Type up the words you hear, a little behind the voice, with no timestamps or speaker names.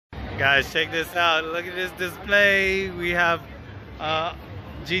Guys, check this out. Look at this display. We have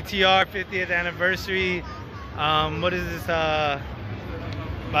GTR 50th anniversary. What is this?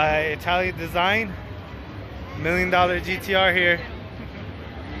 By Italian Design. $1 million GTR here.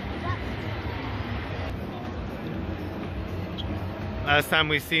 Last time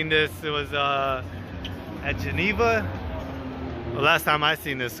we seen this, it was at Geneva. Well, last time I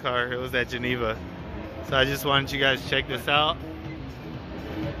seen this car, it was at Geneva. So I just wanted you guys to check this out.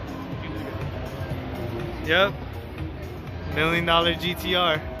 Yep, $1 million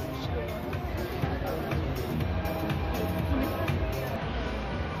GTR.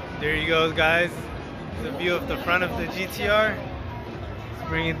 There you go, guys. The view of the front of the GTR. Let's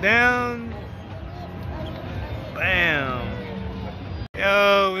bring it down. Bam.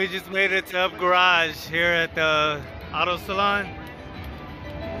 Yo, we just made it to Up Garage here at the Auto Salon.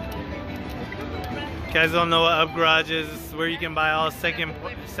 If you guys don't know what Up Garage is, it's where you can buy all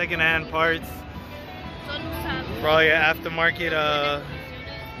second-hand parts for all your aftermarket.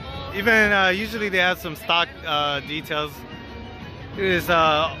 Usually they have some stock details. It is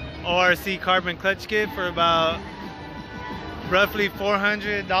ORC carbon clutch kit for about roughly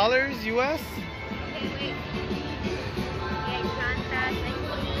 $400 US.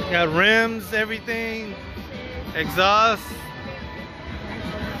 Got rims, everything, exhaust.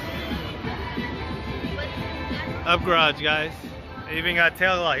 Up Garage, guys. They even got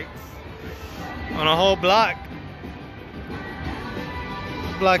tail lights on a whole block.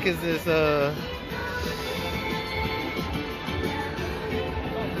 What block is this?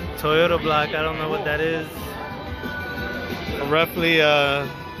 Toyota block. I don't know what that is. Roughly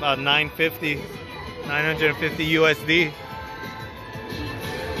about 950 USD.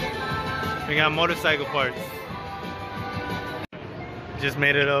 We got motorcycle parts. Just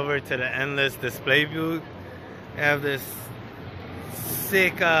made it over to the endless display booth. We have this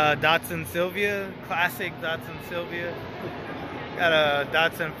sick Datsun Sylvia, classic Datsun Sylvia. Got a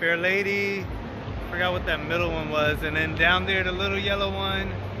Datsun Fairlady. Forgot what that middle one was. And then down there, the little yellow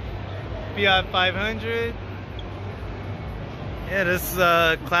one, Fiat 500. Yeah, this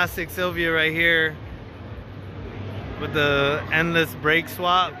classic Sylvia right here with the endless brake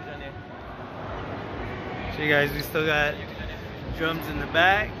swap. So you guys, we still got drums in the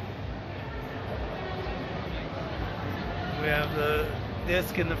back. We have the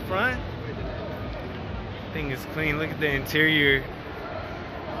disc in the front. Thing is clean. Look at the interior,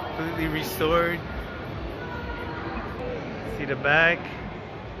 completely restored. See the back.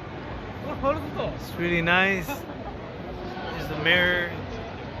 It's really nice. There's the mirror.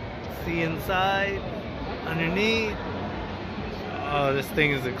 See inside, underneath. Oh, this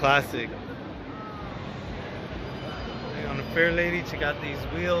thing is a classic. On the Fairlady, check out these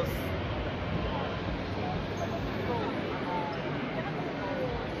wheels.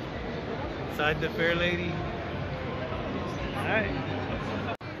 Inside the Fairlady. Alright.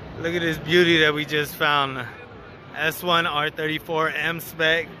 Look at this beauty that we just found. S1 R34 M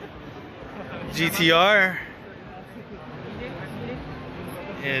spec GTR.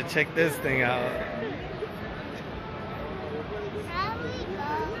 Yeah, check this thing out.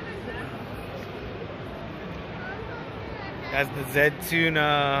 That's the Z-Tune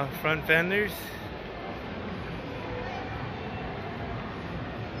front fenders.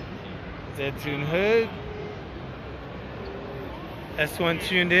 Z-Tune hood. S1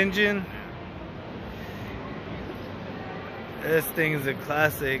 tuned engine. This thing is a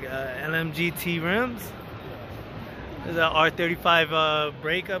classic. LMGT rims. There's an R35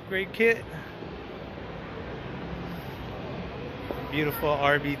 brake upgrade kit. Beautiful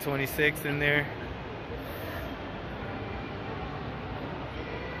RB26 in there.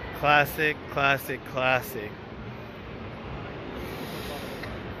 Classic, classic, classic.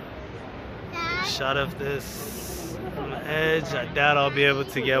 Shot of this from the edge. I doubt I'll be able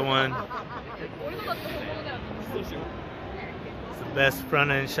to get one. It's the best front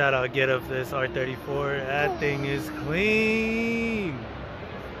end shot I'll get of this R34. That thing is clean.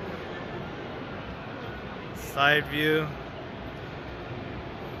 Side view.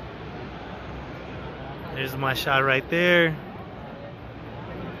 There's my shot right there.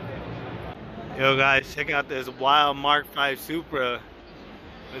 Yo guys, check out this wild Mark V Supra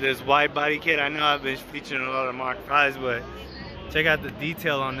with this wide body kit. I know I've been featuring a lot of Mark V's, but check out the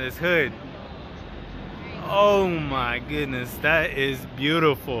detail on this hood. Oh my goodness, that is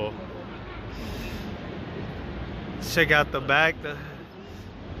beautiful. Check out the back, the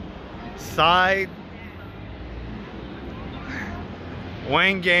side.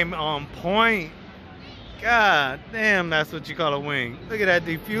 Wing game on point. God damn, that's what you call a wing. Look at that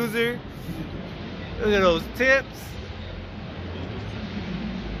diffuser. Look at those tips.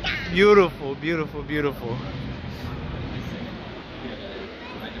 Beautiful, beautiful, beautiful.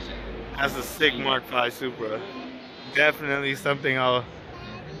 That's a sick Mark V Supra. Definitely something I'll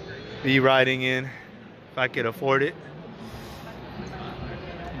be riding in if I could afford it.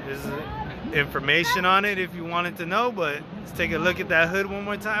 This is information on it if you wanted to know, but let's take a look at that hood one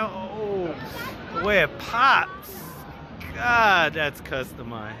more time. Oh, the way it pops. God, that's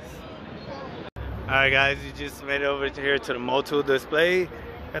customized. Alright guys, you just made it over here to the Motul display.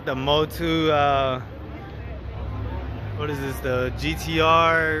 Got the Motul, what is this, the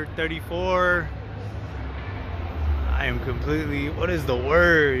GTR 34. I am completely, what is the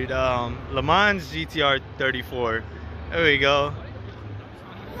word? Le Mans GTR 34. There we go.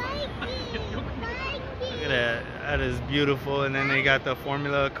 Look at that, that is beautiful. And then they got the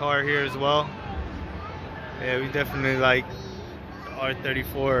Formula car here as well. Yeah, we definitely like the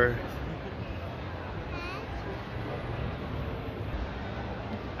R34.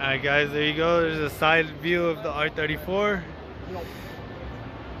 Alright guys, there you go. There's a side view of the R34.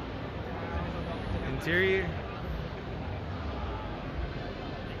 Interior.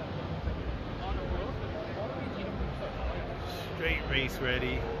 Straight race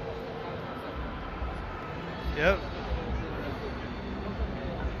ready. Yep.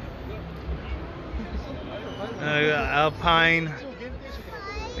 Alpine. I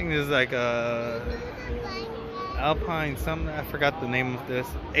think there's like a Alpine something. I forgot the name of this.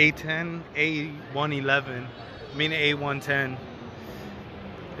 A10, A111. I mean A110.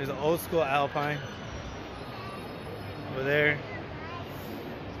 There's an old school Alpine over there.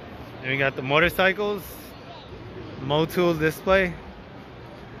 And we got the motorcycles. Motul display.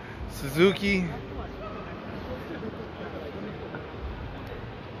 Suzuki.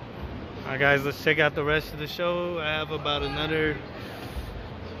 Alright guys, let's check out the rest of the show. I have about another...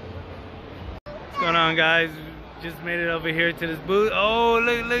 What's going on guys? Just made it over here to this booth. Oh,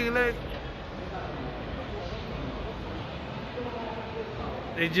 look, look, look.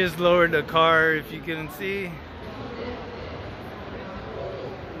 They just lowered the car, if you couldn't see.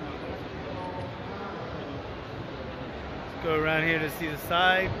 Let's go around here to see the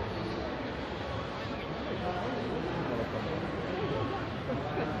side.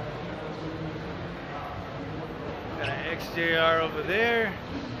 Got an XJR over there.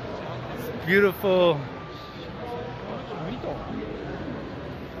 It's beautiful.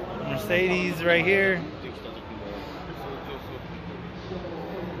 Mercedes right here.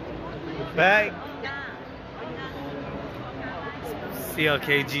 Back.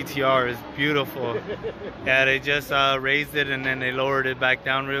 CLK GTR is beautiful. Yeah, they just raised it and then they lowered it back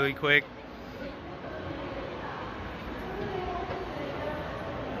down really quick.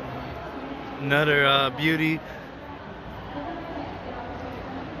 Another beauty.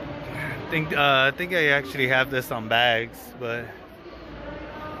 I think I actually have this on bags, but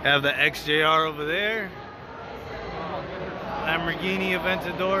I have the XJR over there. Lamborghini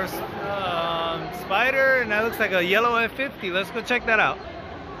Aventador Spider, and that looks like a yellow F50. Let's go check that out.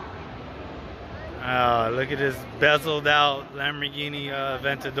 Look at this bezeled out Lamborghini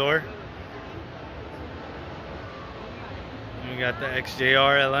Aventador. We got the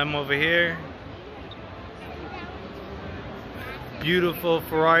XJR LM over here. Beautiful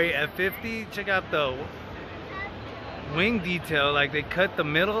Ferrari F50. Check out the wing detail, like they cut the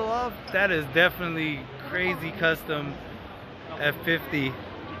middle off. That is definitely crazy custom F50.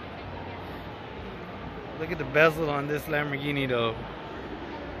 Look at the bezel on this Lamborghini though.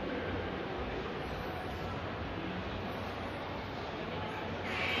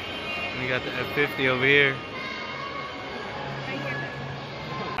 We got the F50 over here.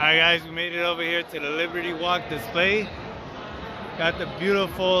 Alright guys, we made it over here to the Liberty Walk display. Got the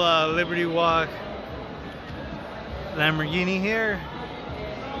beautiful Liberty Walk Lamborghini here.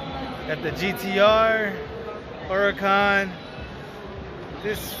 Got the GTR, Huracan.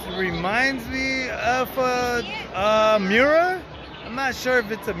 This reminds me of a Miura. I'm not sure if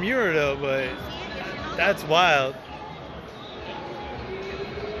it's a Miura though, but that's wild.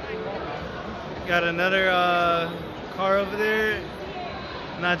 Got another car over there.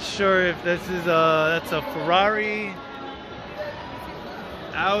 Not sure if this is that's a Ferrari,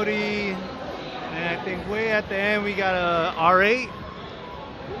 Audi, and I think way at the end we got a R8.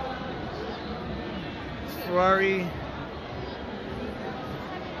 It's Ferrari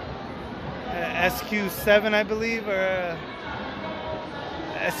SQ7, I believe, or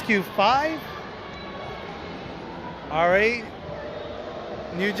SQ5. R8,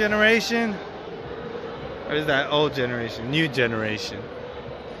 new generation, or is that old generation? New generation.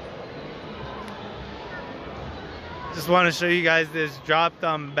 Just want to show you guys this dropped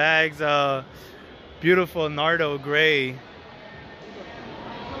on bags beautiful Nardo gray.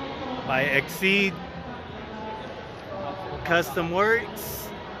 by Exceed. Custom Works.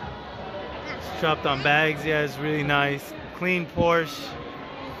 Dropped on bags. Yeah, it's really nice. Clean Porsche.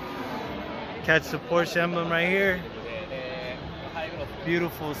 Catch the Porsche emblem right here.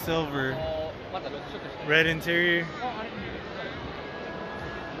 Beautiful silver. Red interior.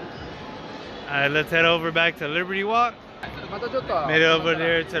 Alright, let's head over back to Liberty Walk. Made it over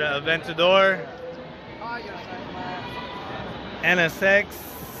there to the Aventador. NSX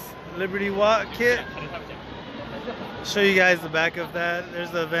Liberty Walk kit. Show you guys the back of that.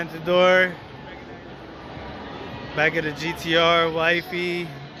 There's the Aventador. Back of the GTR, wifey.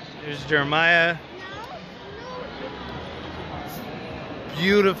 There's Jeremiah.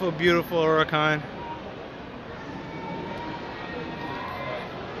 Beautiful, beautiful Huracan.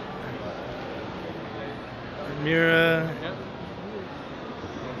 Mira.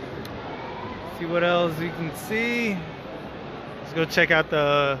 See what else we can see. Let's go check out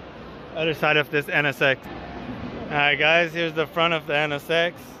the other side of this NSX. Alright guys, here's the front of the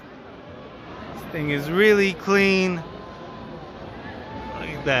NSX. This thing is really clean. Look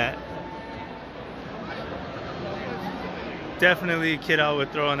at that. Definitely a kid I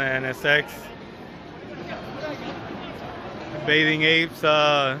would throw in the NSX. Bathing Apes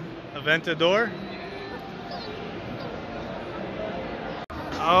Aventador.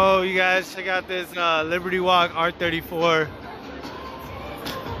 Oh, you guys, check out this Liberty Walk R34.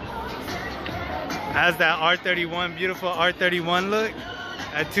 Has that R31, beautiful R31 look.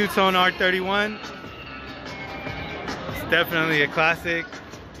 That two-tone R31. It's definitely a classic.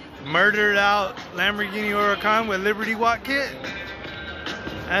 Murdered out Lamborghini Huracan with Liberty Walk kit.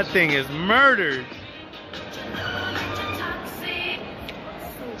 That thing is murdered.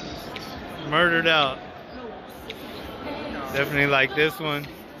 Murdered out. Definitely like this one.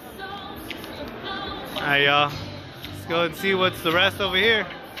 Alright y'all, let's go and see what's the rest over here.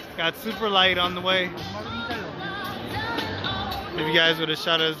 Got Super Light on the way. Give you guys with a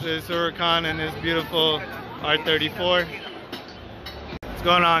shot of this Huracan and this beautiful R34. What's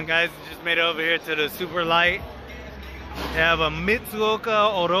going on guys? Just made it over here to the Super Light. They have a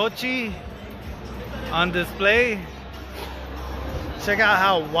Mitsuoka Orochi on display. Check out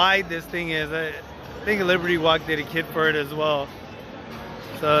how wide this thing is. I think Liberty Walk did a kit for it as well.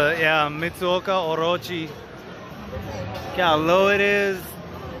 So yeah, Mitsuoka Orochi. Look how low it is.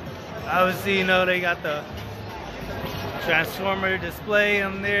 Obviously, you know, they got the Transformer display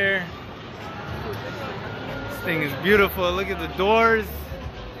on there. This thing is beautiful. Look at the doors.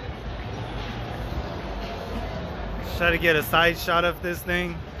 Try to get a side shot of this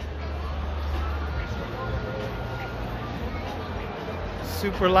thing.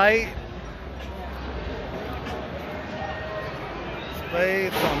 Super light. Display,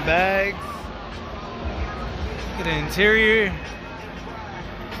 it's on bags. Look at the interior.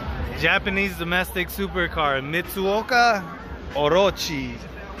 Japanese domestic supercar, Mitsuoka Orochi.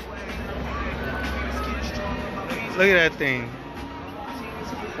 Look at that thing.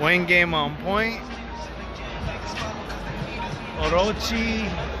 Wing game on point. Orochi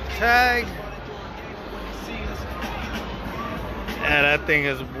tag. Yeah, that thing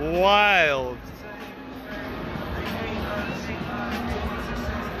is wild.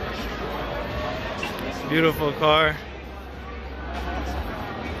 Beautiful car.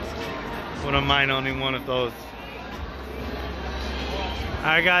 Wouldn't mind owning one of those.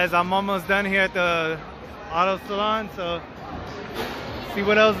 Alright guys, I'm almost done here at the auto salon, so see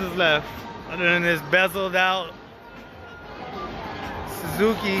what else is left. Other than this bezeled out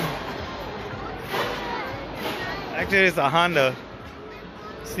Suzuki. Actually it's a Honda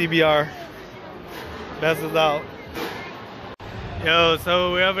CBR. Bezeled out. Yo,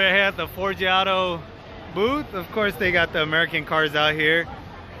 so we're over here at the Forgy Auto booth. Of course they got the American cars out here.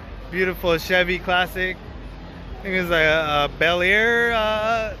 Beautiful Chevy classic. I think it's like a Bel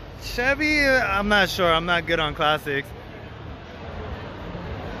Air Chevy. I'm not sure. I'm not good on classics.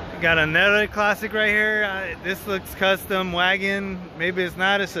 Got another classic right here. This looks custom wagon. Maybe it's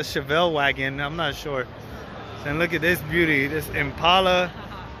not. It's a Chevelle wagon. I'm not sure. And look at this beauty. This Impala.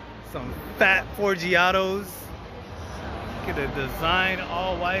 Some fat Forgiatos. Look at the design.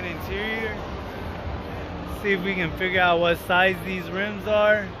 All white interior. See if we can figure out what size these rims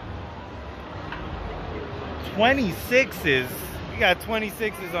are. 26s. We got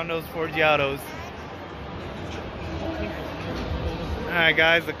 26s on those Forgiatos. Alright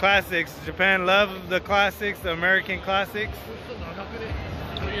guys, the classics. Japan love the classics, the American classics.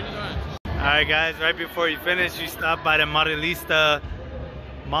 Alright guys, right before you finish, you stop by the Modelista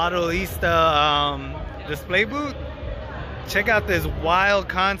display booth. Check out this wild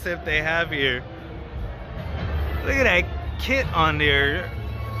concept they have here. Look at that kit on there.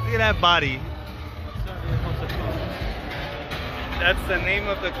 Look Look at that body. That's the name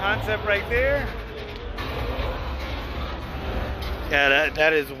of the concept right there. Yeah,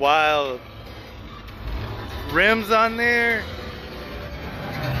 that is wild. Rims on there.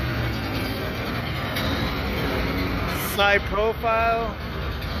 Side profile.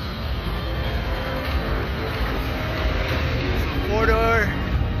 Four door.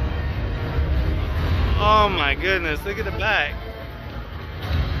 Oh my goodness, look at the back.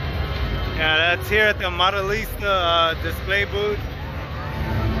 Yeah, that's here at the Modelista display booth.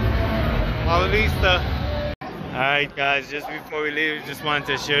 Modelista. Alright guys, just before we leave, just wanted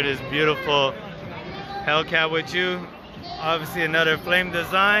to share this beautiful Hellcat with you. Obviously another flame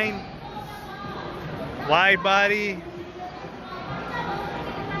design. Wide body.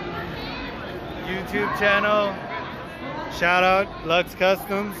 YouTube channel. Shout out Lux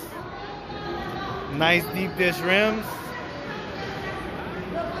Customs. Nice deep dish rims.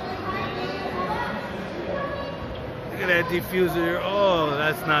 Look at that diffuser. Oh,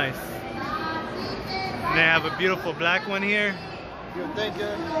 that's nice. And they have a beautiful black one here. Thank you.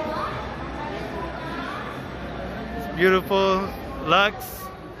 It's beautiful. Lux,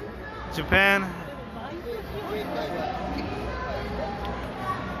 Japan.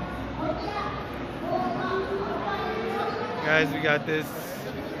 Guys, we got this.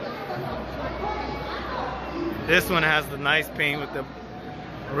 This one has the nice paint with the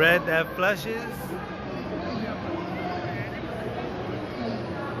red that flushes.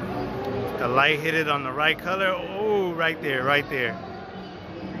 The light hit it on the right color. Oh, right there, right there.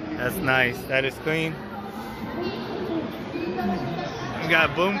 That's nice. That is clean. We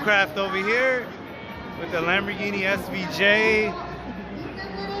got Boomcraft over here with the Lamborghini SVJ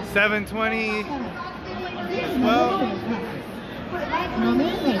 720 as well.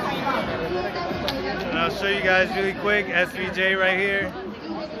 And I'll show you guys really quick SVJ right here.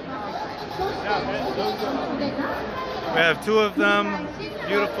 We have two of them.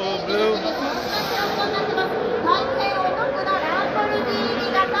 Beautiful blue.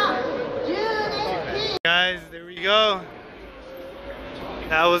 Guys, there we go.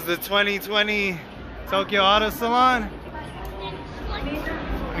 That was the 2020 Tokyo Auto Salon.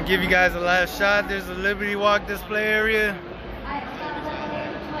 I'll give you guys a last shot. There's a Liberty Walk display area.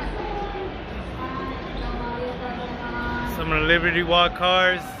 Some of the Liberty Walk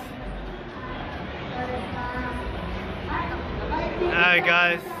cars. Alright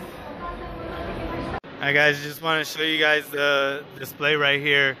guys, just want to show you guys the display right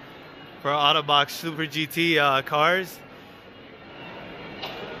here for Autobox Super GT cars.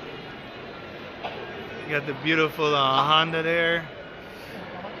 You got the beautiful Honda there,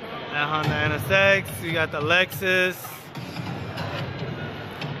 that Honda NSX. You got the Lexus,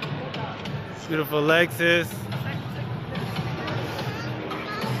 beautiful Lexus.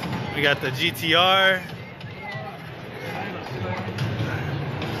 We got the GTR.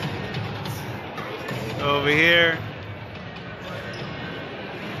 Over here.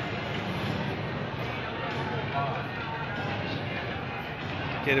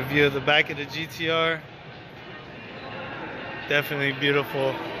 Get a view of the back of the GTR. Definitely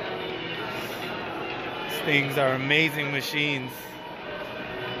beautiful. These things are amazing machines.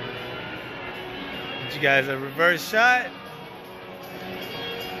 Get you guys a reverse shot.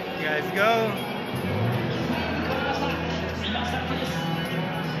 You guys go.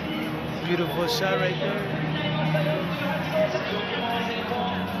 Beautiful shot right there.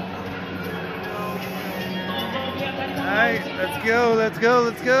 Alright, let's go, let's go,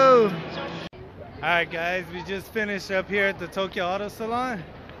 let's go. Alright guys, we just finished up here at the Tokyo Auto Salon.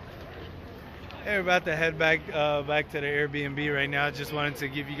 Hey, we're about to head back to the Airbnb right now. Just wanted to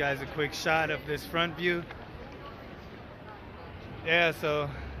give you guys a quick shot of this front view. Yeah, so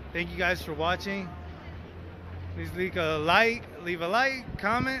thank you guys for watching. Please leave a like,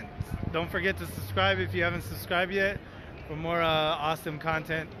 comment. Don't forget to subscribe if you haven't subscribed yet for more awesome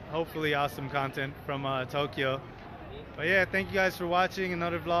content, hopefully awesome content from Tokyo. But yeah, thank you guys for watching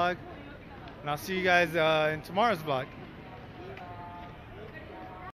another vlog, and I'll see you guys in tomorrow's vlog.